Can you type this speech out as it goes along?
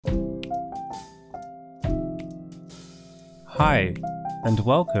Hi, and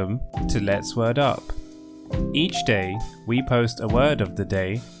welcome to Let's Word Up. Each day, we post a word of the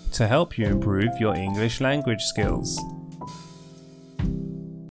day to help you improve your English language skills.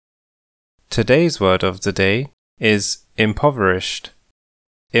 Today's word of the day is impoverished.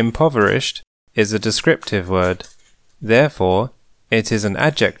 Impoverished is a descriptive word, therefore, it is an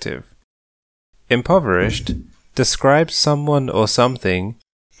adjective. Impoverished describes someone or something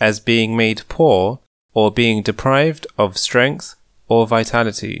as being made poor or being deprived of strength or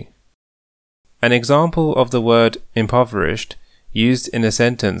vitality. An example of the word impoverished used in a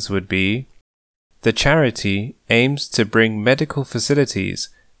sentence would be, the charity aims to bring medical facilities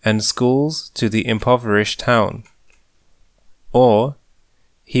and schools to the impoverished town. Or,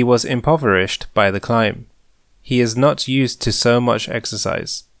 he was impoverished by the climb. He is not used to so much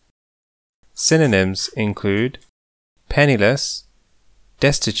exercise. Synonyms include penniless,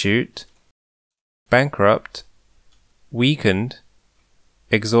 destitute, bankrupt, weakened,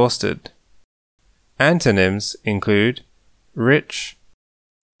 exhausted. Antonyms include rich,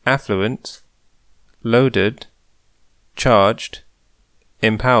 affluent, loaded, charged,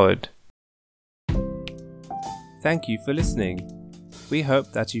 empowered. Thank you for listening. We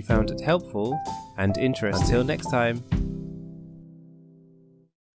hope that you found it helpful and interesting. Until next time.